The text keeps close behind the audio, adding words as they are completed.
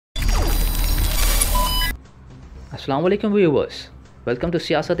Assalamu alaikum viewers. Welcome to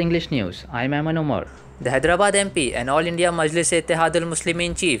Siasat English News. I am Ayman Omar. The Hyderabad MP and All India Majlis-e-Ittehad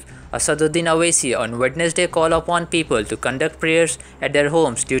al-Muslimin chief Asaduddin Owaisi on Wednesday called upon people to conduct prayers at their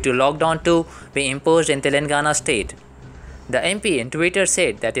homes due to lockdown 2 being imposed in Telangana state. The MP in Twitter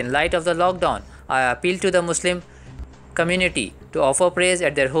said that in light of the lockdown, I appeal to the Muslim community to offer prayers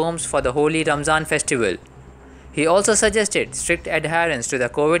at their homes for the holy Ramzan festival. He also suggested strict adherence to the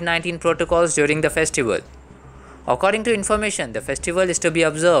COVID-19 protocols during the festival. According to information, the festival is to be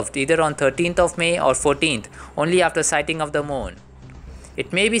observed either on 13th of May or 14th, only after sighting of the moon.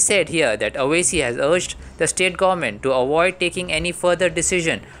 It may be said here that Owaisi has urged the state government to avoid taking any further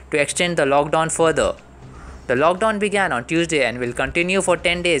decision to extend the lockdown further. The lockdown began on Tuesday and will continue for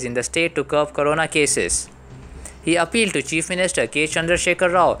 10 days in the state to curb corona cases. He appealed to Chief Minister K.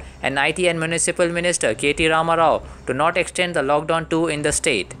 Chandrasekhar Rao and IT and Municipal Minister K.T. Rama Rao to not extend the lockdown 2 in the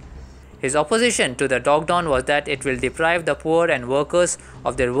state. His opposition to the lockdown was that it will deprive the poor and workers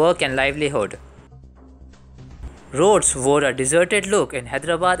of their work and livelihood. Roads wore a deserted look in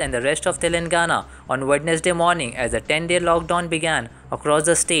Hyderabad and the rest of Telangana on Wednesday morning as the 10-day lockdown began across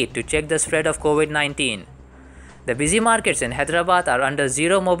the state to check the spread of COVID-19. The busy markets in Hyderabad are under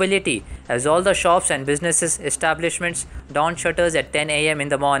zero mobility as all the shops and businesses establishments down shutters at 10 a.m. in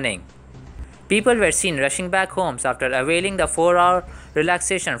the morning. People were seen rushing back homes after availing the 4-hour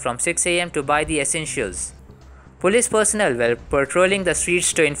relaxation from 6 a.m. to buy the essentials. Police personnel were patrolling the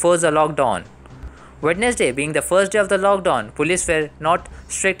streets to enforce the lockdown. Wednesday being the first day of the lockdown, police were not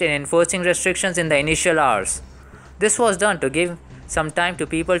strict in enforcing restrictions in the initial hours. This was done to give some time to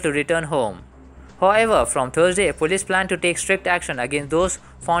people to return home. However, from Thursday, police plan to take strict action against those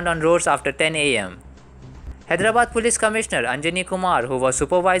found on roads after 10 a.m. Hyderabad Police Commissioner Anjani Kumar, who was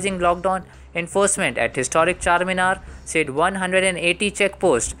supervising lockdown enforcement at historic Charminar, said 180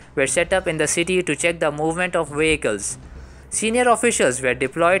 checkposts were set up in the city to check the movement of vehicles. Senior officials were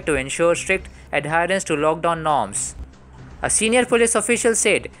deployed to ensure strict adherence to lockdown norms. A senior police official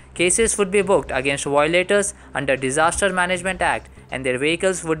said cases would be booked against violators under Disaster Management Act and their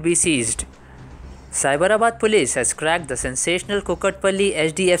vehicles would be seized. Cyberabad police has cracked the sensational Kukatpalli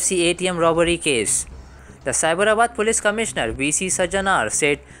HDFC ATM robbery case. The Cyberabad Police Commissioner V.C. Sajjanar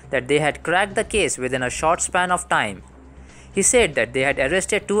said that they had cracked the case within a short span of time. He said that they had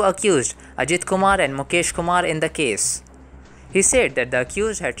arrested two accused, Ajit Kumar and Mukesh Kumar, in the case. He said that the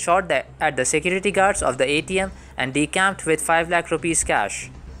accused had shot at the security guards of the ATM and decamped with 5 lakh rupees cash.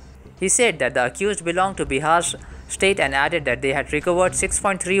 He said that the accused belonged to Bihar state and added that they had recovered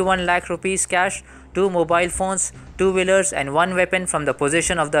 6.31 lakh rupees cash, 2 mobile phones, 2-wheelers and 1 weapon from the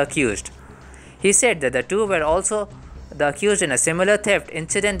possession of the accused. He said that the two were also the accused in a similar theft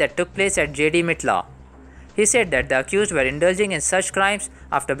incident that took place at JD Mitla. He said that the accused were indulging in such crimes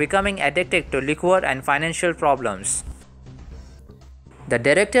after becoming addicted to liquor and financial problems. The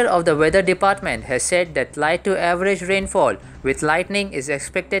director of the weather department has said that light to average rainfall with lightning is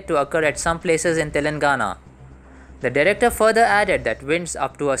expected to occur at some places in Telangana. The director further added that winds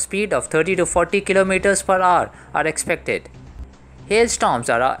up to a speed of 30 to 40 km per hour are expected. Hailstorms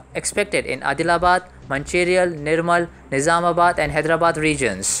are expected in Adilabad, Mancherial, Nirmal, Nizamabad and Hyderabad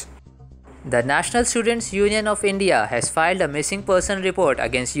regions. The National Students' Union of India has filed a missing person report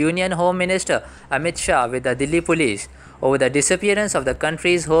against Union Home Minister Amit Shah with the Delhi police over the disappearance of the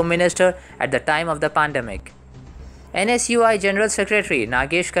country's Home Minister at the time of the pandemic. NSUI General Secretary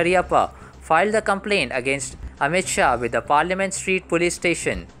Nagesh Kariyappa filed the complaint against Amit Shah with the Parliament Street Police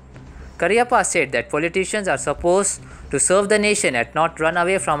Station. Kariyappa said that politicians are supposed to serve the nation and not run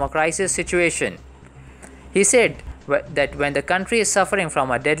away from a crisis situation. He said that when the country is suffering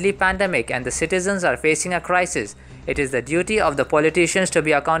from a deadly pandemic and the citizens are facing a crisis, it is the duty of the politicians to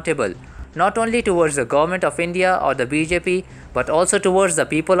be accountable, not only towards the government of India or the BJP, but also towards the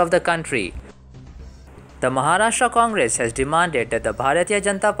people of the country. The Maharashtra Congress has demanded that the Bharatiya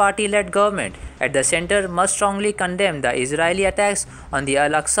Janata Party-led government at the centre must strongly condemn the Israeli attacks on the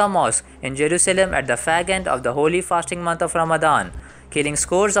Al-Aqsa Mosque in Jerusalem at the fag end of the holy fasting month of Ramadan, killing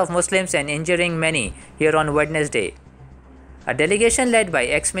scores of Muslims and injuring many here on Wednesday. A delegation led by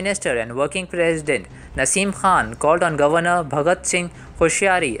ex-minister and working president Naseem Khan called on Governor Bhagat Singh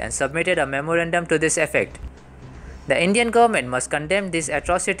Koshyari and submitted a memorandum to this effect. The Indian government must condemn these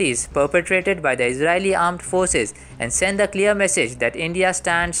atrocities perpetrated by the Israeli armed forces and send a clear message that India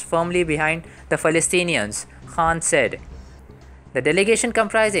stands firmly behind the Palestinians, Khan said. The delegation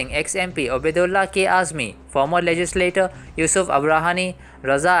comprising ex-MP Obedullah K. Azmi, former legislator Yusuf Abrahani,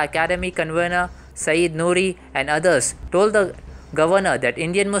 Raza Academy convener Saeed Noori and others told the governor that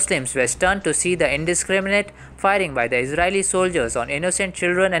Indian Muslims were stunned to see the indiscriminate firing by the Israeli soldiers on innocent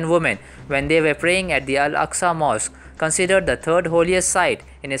children and women when they were praying at the Al-Aqsa Mosque, considered the third holiest site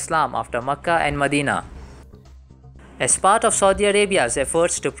in Islam after Mecca and Medina. As part of Saudi Arabia's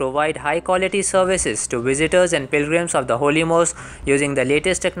efforts to provide high-quality services to visitors and pilgrims of the Holy Mosque using the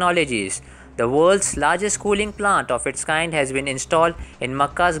latest technologies, the world's largest cooling plant of its kind has been installed in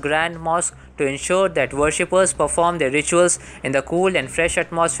Mecca's Grand Mosque to ensure that worshippers perform their rituals in the cool and fresh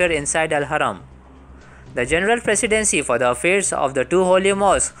atmosphere inside Al-Haram. The General Presidency for the Affairs of the two holy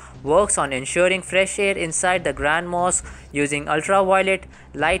mosques works on ensuring fresh air inside the Grand Mosque using ultraviolet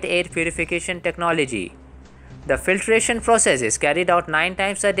light air purification technology. The filtration process is carried out 9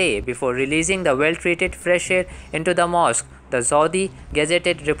 times a day before releasing the well-treated fresh air into the mosque, the Saudi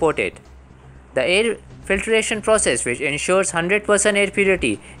Gazette reported. The air filtration process, which ensures 100% air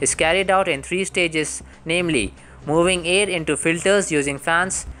purity, is carried out in 3 stages, namely, moving air into filters using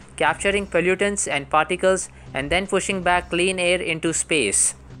fans, capturing pollutants and particles, and then pushing back clean air into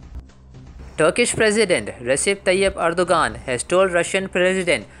space. Turkish President Recep Tayyip Erdogan has told Russian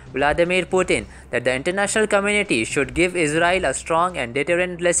President Vladimir Putin that the international community should give Israel a strong and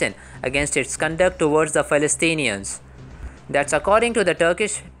deterrent lesson against its conduct towards the Palestinians. That's according to the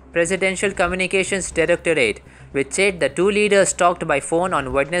Turkish Presidential Communications Directorate, which said the two leaders talked by phone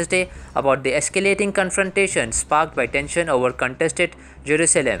on Wednesday about the escalating confrontation sparked by tension over contested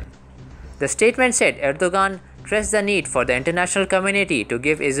Jerusalem. The statement said Erdogan stressed the need for the international community to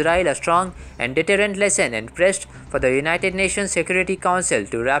give Israel a strong and deterrent lesson and pressed for the United Nations Security Council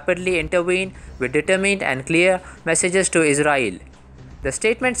to rapidly intervene with determined and clear messages to Israel. The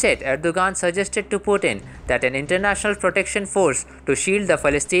statement said Erdogan suggested to Putin that an international protection force to shield the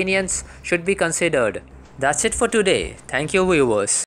Palestinians should be considered. That's it for today. Thank you, viewers.